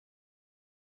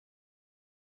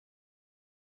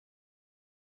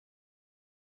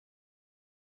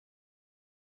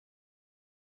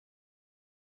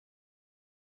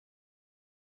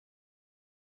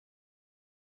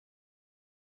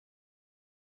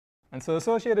And so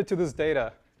associated to this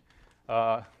data,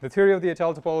 the theory of the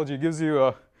étale topology gives you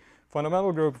a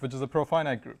fundamental group, which is a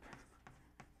profinite group.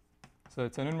 So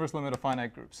it's an inverse limit of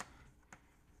finite groups.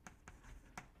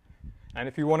 And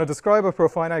if you want to describe a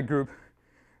profinite group,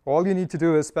 all you need to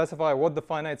do is specify what the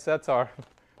finite sets are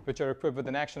which are equipped with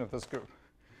an action of this group.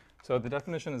 So the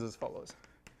definition is as follows.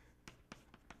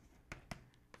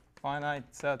 Finite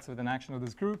sets with an action of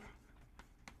this group.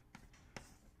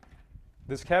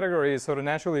 This category is sort of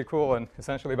naturally equivalent,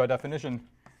 essentially by definition,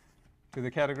 to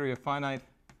the category of finite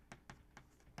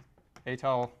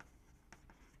étale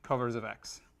covers of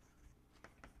X.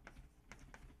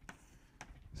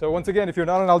 So once again, if you're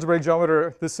not an algebraic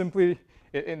geometer, this simply,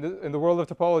 in the world of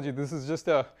topology, this is just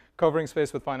a covering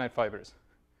space with finite fibers.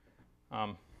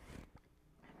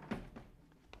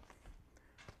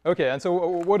 OK, and so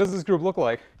what does this group look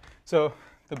like? So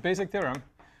the basic theorem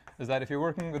is that if you're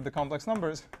working with the complex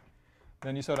numbers,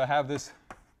 then you sort of have this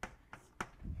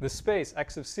space,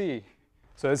 X of C.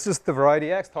 So it's just the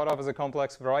variety X thought of as a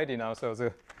complex variety now, so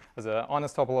as an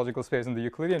honest topological space in the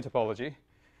Euclidean topology.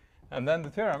 And then the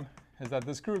theorem is that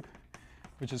this group,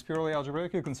 which is purely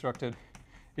algebraically constructed,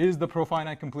 is the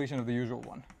profinite completion of the usual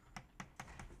one.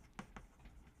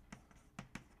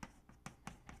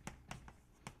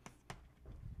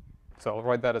 So I'll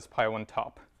write that as pi1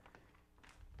 top.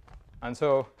 And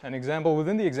so an example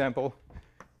within the example,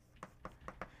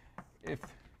 if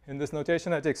in this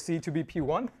notation I take C to be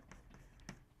P1,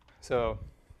 so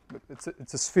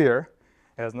it's a sphere.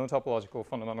 It has no topological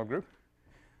fundamental group.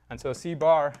 And so C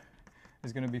bar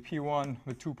is going to be P1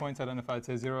 with 2 points identified,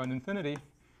 say 0 and infinity.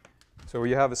 So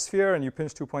you have a sphere and you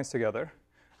pinch 2 points together.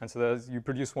 And so you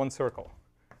produce one circle.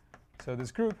 So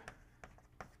this group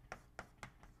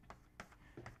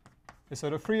is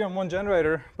sort of free on one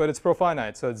generator, but it's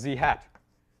profinite. So it's Z hat,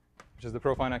 which is the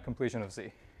profinite completion of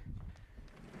Z.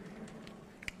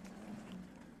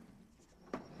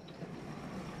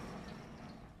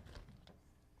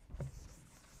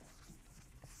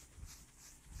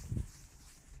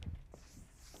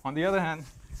 On the other hand,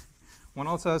 one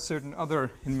also has certain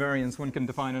other invariants one can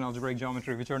define in algebraic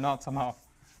geometry which are not somehow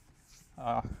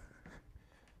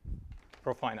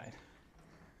profinite.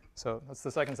 So that's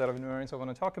the second set of invariants I want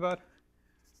to talk about,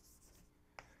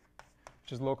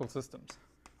 which is local systems.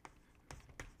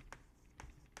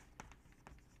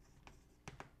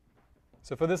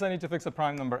 So for this, I need to fix a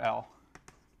prime number L.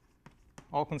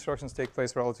 All constructions take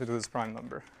place relative to this prime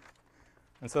number.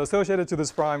 And so associated to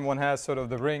this prime, one has sort of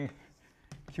the ring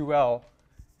QL.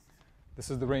 This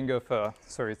is the ring of,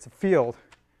 it's a field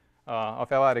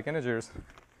of L-adic integers,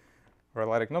 or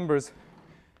L-adic numbers.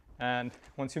 And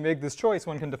once you make this choice,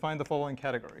 one can define the following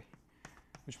category,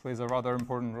 which plays a rather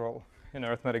important role in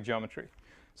arithmetic geometry.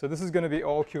 So this is going to be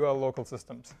all QL local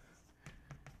systems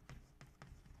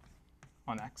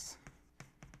on X.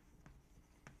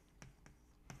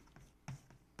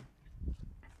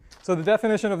 So the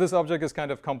definition of this object is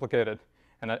kind of complicated,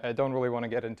 and I don't really want to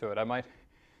get into it. I might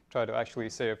try to actually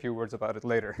say a few words about it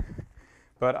later.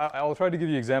 But I'll try to give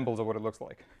you examples of what it looks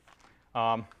like.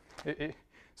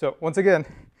 So once again,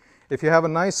 if you have a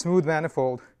nice smooth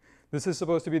manifold, this is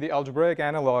supposed to be the algebraic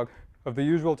analog of the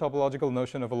usual topological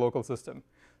notion of a local system.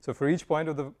 So for each point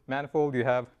of the manifold, you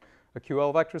have a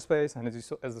QL vector space, and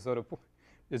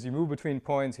as you move between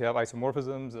points, you have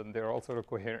isomorphisms, and they're all sort of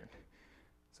coherent.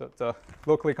 So it's a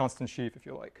locally constant sheaf, if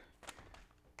you like.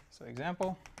 So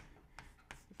example,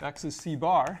 if X is C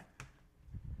bar,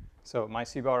 so my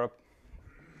C bar up,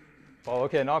 well,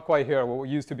 OK, not quite here, what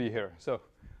used to be here. So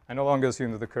I no longer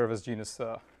assume that the curve is genus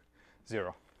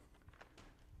 0.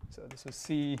 So this is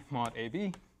C mod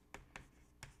AB.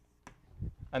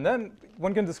 And then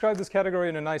one can describe this category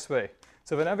in a nice way.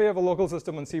 So whenever you have a local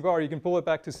system on C bar, you can pull it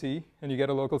back to C, and you get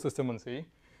a local system on C.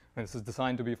 And this is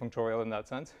designed to be functorial in that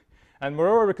sense. And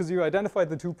moreover, because you identified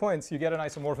the 2 points, you get an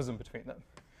isomorphism between them.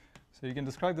 So you can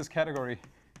describe this category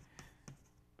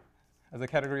as a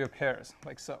category of pairs,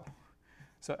 like so.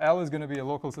 So L is going to be a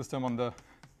local system on the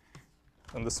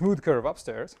smooth curve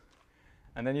upstairs.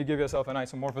 And then you give yourself an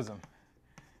isomorphism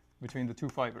between the two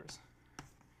fibers,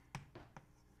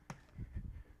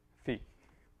 phi.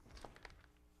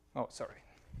 Oh, sorry.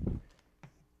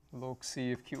 Log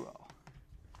C of QL.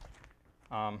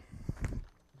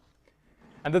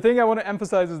 And the thing I want to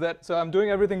emphasize is that, so I'm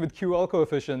doing everything with QL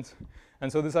coefficients.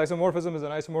 And so this isomorphism is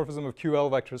an isomorphism of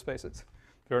QL vector spaces.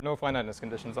 There are no finiteness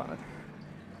conditions on it.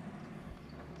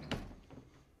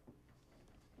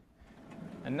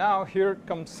 And now here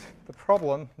comes the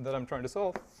problem that I'm trying to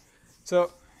solve.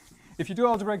 So if you do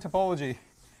algebraic topology,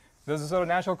 there's a sort of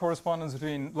natural correspondence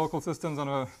between local systems on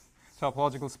a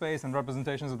topological space and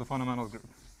representations of the fundamental group.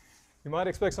 You might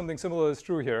expect something similar is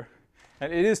true here.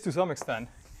 And it is to some extent.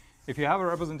 If you have a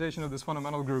representation of this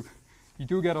fundamental group, you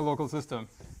do get a local system,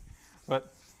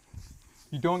 but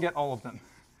you don't get all of them.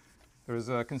 There is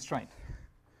a constraint.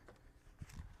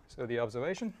 So the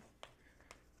observation.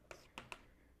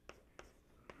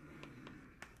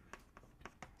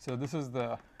 So this is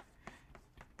the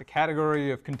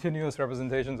category of continuous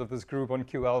representations of this group on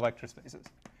QL vector spaces.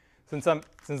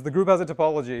 Since the group has a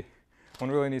topology, one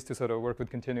really needs to sort of work with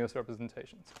continuous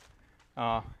representations.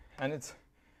 And it's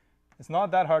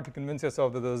not that hard to convince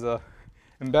yourself that there's a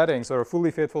embedding, sort of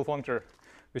fully faithful functor,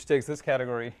 which takes this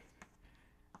category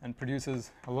and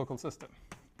produces a local system.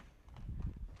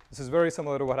 This is very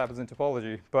similar to what happens in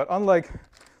topology, but unlike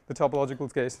the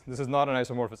topological case, this is not an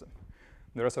isomorphism.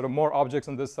 There are sort of more objects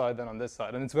on this side than on this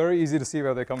side, and it's very easy to see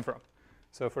where they come from.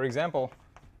 So for example,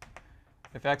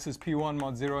 if x is p1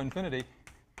 mod 0 infinity,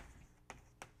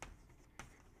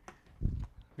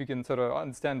 we can sort of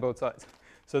understand both sides.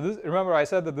 So this, remember I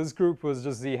said that this group was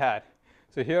just z hat.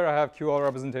 So here I have QL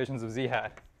representations of z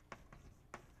hat.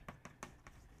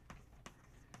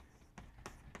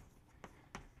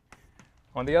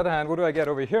 On the other hand, what do I get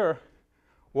over here?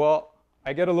 Well,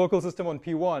 I get a local system on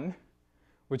P1,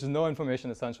 which is no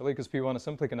information essentially, because P1 is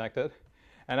simply connected.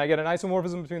 And I get an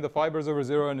isomorphism between the fibers over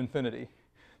 0 and infinity.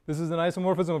 This is an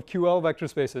isomorphism of QL vector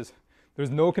spaces. There's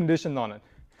no condition on it.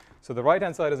 So the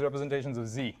right-hand side is representations of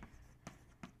Z.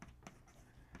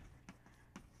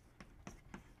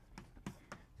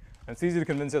 And it's easy to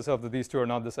convince yourself that these two are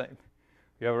not the same.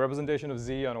 You have a representation of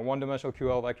Z on a one-dimensional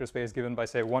QL vector space given by,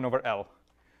 say, 1 over L.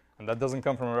 And that doesn't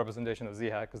come from a representation of Z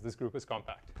hat, because this group is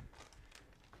compact.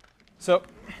 So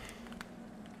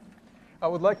I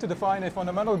would like to define a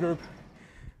fundamental group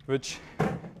which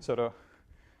sort of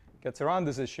gets around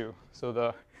this issue.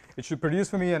 So it should produce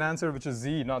for me an answer which is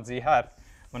Z, not Z hat,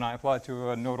 when I apply to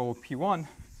a nodal P1.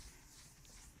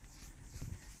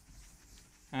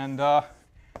 And yeah,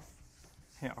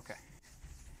 OK.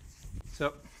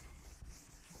 So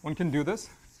one can do this.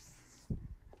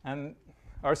 And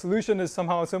our solution is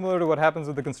somehow similar to what happens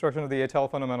with the construction of the étale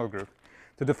fundamental group.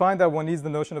 To define that, one needs the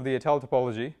notion of the étale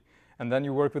topology. And then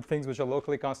you work with things which are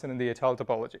locally constant in the étale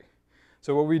topology.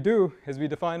 So what we do is we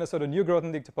define a sort of new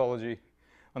Grothendieck topology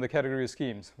on the category of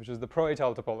schemes, which is the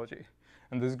Proital topology.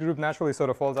 And this group naturally sort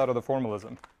of falls out of the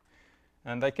formalism.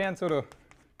 And I can't sort of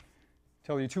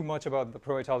tell you too much about the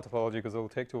Proital topology because it will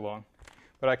take too long.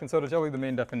 But I can sort of tell you the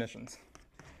main definitions.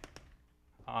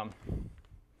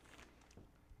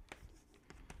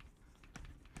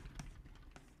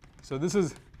 So this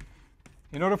is,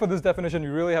 in order for this definition,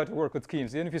 you really have to work with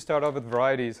schemes. Even if you start off with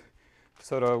varieties, to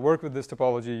sort of work with this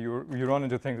topology, you run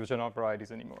into things which are not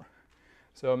varieties anymore.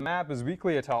 So a map is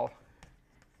weakly étale.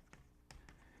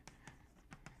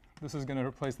 This is going to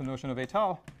replace the notion of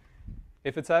étale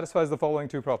if it satisfies the following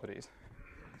two properties.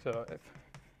 So if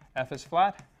f is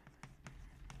flat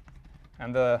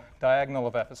and the diagonal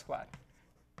of f is flat.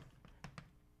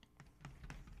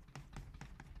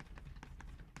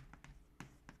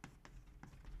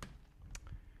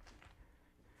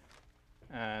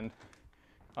 And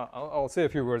I'll say a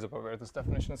few words about where this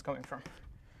definition is coming from.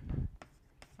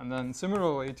 And then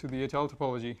similarly to the étale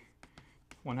topology,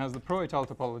 one has the Proital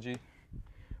topology,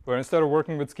 where instead of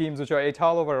working with schemes which are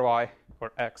étale over y,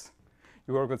 or x,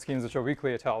 you work with schemes which are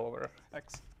weakly étale over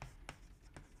x.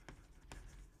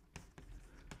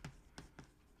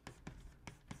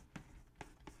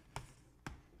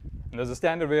 And there's a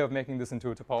standard way of making this into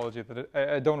a topology that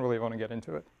I don't really want to get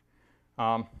into it.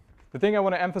 The thing I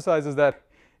want to emphasize is that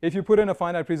if you put in a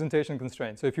finite presentation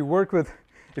constraint, so if you work with,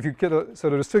 if you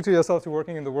sort of restrict yourself to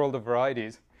working in the world of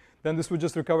varieties, then this would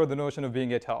just recover the notion of being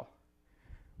étale.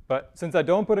 But since I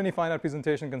don't put any finite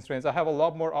presentation constraints, I have a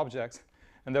lot more objects,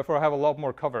 and therefore I have a lot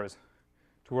more covers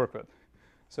to work with.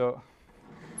 So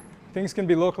things can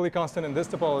be locally constant in this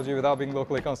topology without being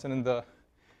locally constant in the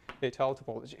étale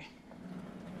topology.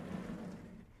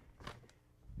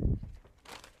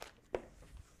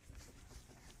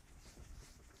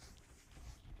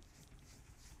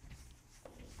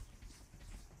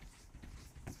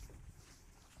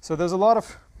 So there's a lot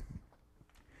of,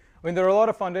 there are a lot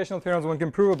of foundational theorems one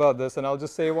can prove about this, and I'll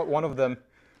just say one of them,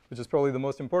 which is probably the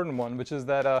most important one, which is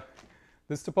that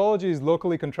this topology is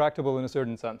locally contractible in a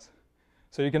certain sense.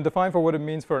 So you can define for what it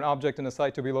means for an object in a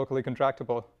site to be locally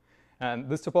contractible. And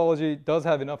this topology does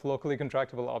have enough locally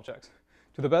contractible objects.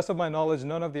 To the best of my knowledge,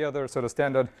 none of the other sort of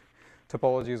standard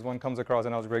topologies one comes across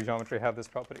in algebraic geometry have this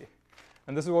property.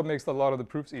 And this is what makes a lot of the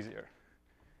proofs easier.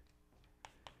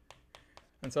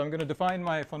 And so I'm going to define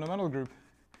my fundamental group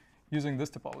using this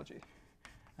topology.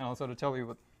 And I'll sort of tell you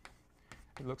what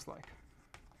it looks like.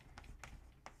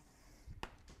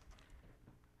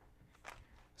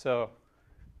 So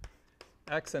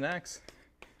x and x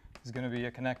is going to be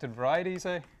a connected variety,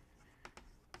 say,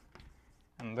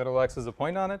 and little x is a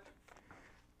point on it.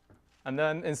 And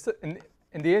then in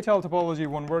the HL topology,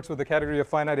 one works with the category of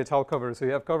finite HL covers. So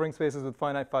you have covering spaces with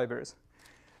finite fibers.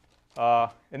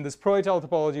 In this Proital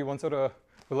topology, one sort of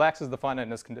relaxes the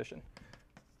finiteness condition.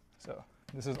 So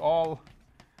this is all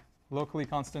locally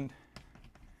constant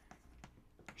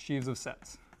sheaves of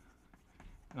sets.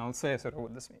 And I'll say sort of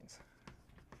what this means.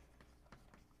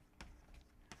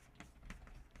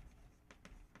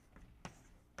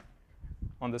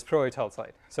 On this Proital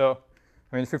site. So,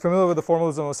 I mean, if you're familiar with the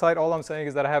formalism of a site, all I'm saying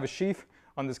is that I have a sheaf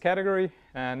on this category,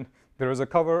 and there is a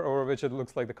cover over which it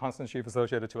looks like the constant sheaf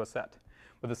associated to a set.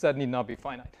 But the set need not be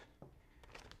finite.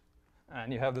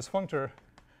 And you have this functor,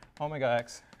 omega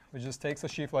x, which just takes a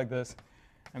sheaf like this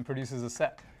and produces a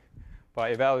set by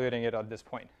evaluating it at this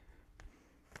point.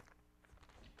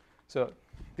 So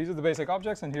these are the basic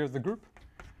objects, and here's the group.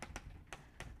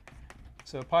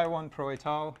 So pi1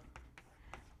 Proital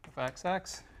of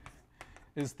xx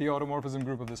is the automorphism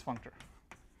group of this functor.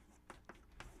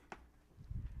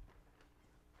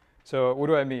 So what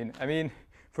do I mean? I mean,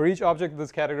 for each object of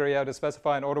this category, I have to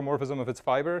specify an automorphism of its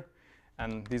fiber.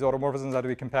 And these automorphisms have to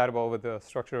be compatible with the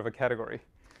structure of a category.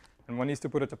 And one needs to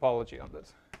put a topology on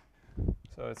this.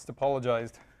 So it's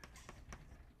topologized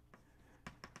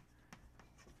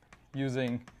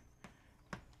using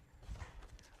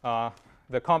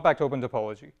the compact open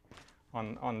topology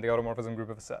on the automorphism group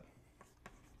of a set.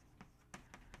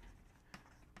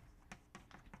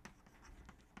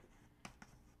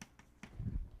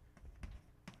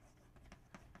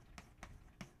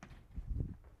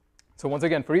 So once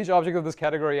again, for each object of this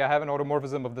category, I have an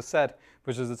automorphism of the set,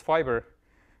 which is its fiber.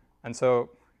 And so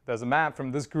there's a map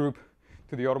from this group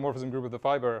to the automorphism group of the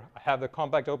fiber. I have the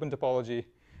compact open topology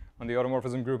on the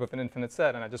automorphism group of an infinite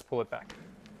set, and I just pull it back.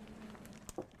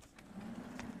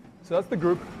 So that's the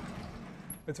group.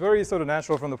 It's very sort of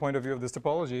natural from the point of view of this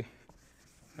topology.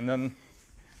 And then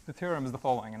the theorem is the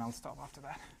following, and I'll stop after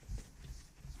that.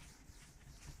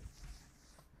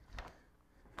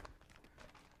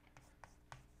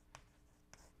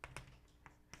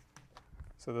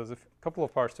 So there's a couple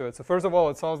of parts to it. So first of all,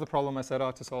 it solves the problem I set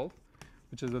out to solve,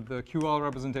 which is that the QL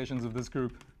representations of this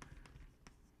group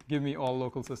give me all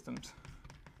local systems.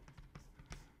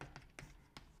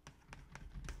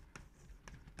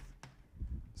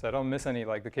 So I don't miss any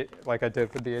like I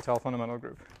did with the HL fundamental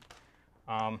group.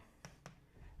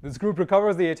 This group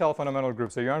recovers the HL fundamental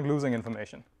group, so you aren't losing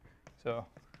information. So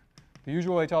the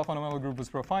usual HL fundamental group was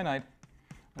profinite,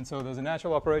 and so there's a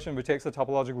natural operation which takes a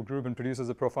topological group and produces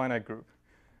a profinite group,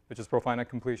 which is profinite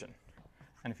completion.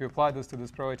 And if you apply this to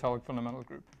this pro-italic fundamental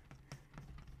group,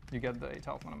 you get the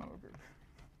HL fundamental group.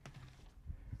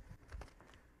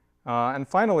 And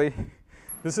finally,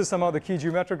 this is somehow the key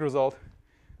geometric result,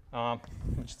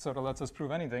 which sort of lets us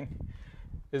prove anything,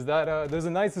 is that there's a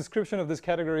nice description of this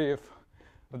category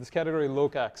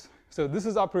locx. So this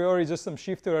is a priori just some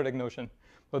sheaf theoretic notion,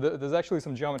 but there's actually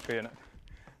some geometry in it.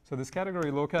 So this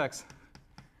category locx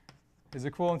is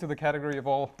equivalent to the category of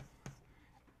all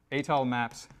étal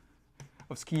maps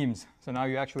of schemes. So now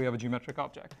you actually have a geometric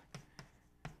object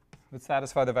that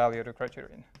satisfy the valuator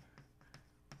criterion.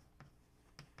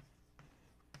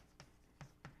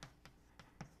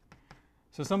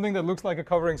 So something that looks like a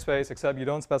covering space, except you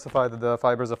don't specify that the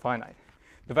fibers are finite.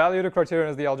 The valuator criterion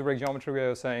is the algebraic geometry way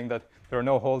of saying that there are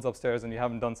no holes upstairs and you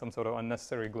haven't done some sort of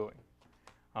unnecessary gluing.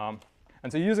 And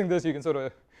so using this, you can sort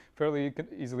of fairly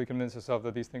easily convince yourself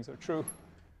that these things are true.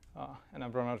 And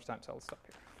I've run out of time, so I'll stop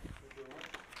here.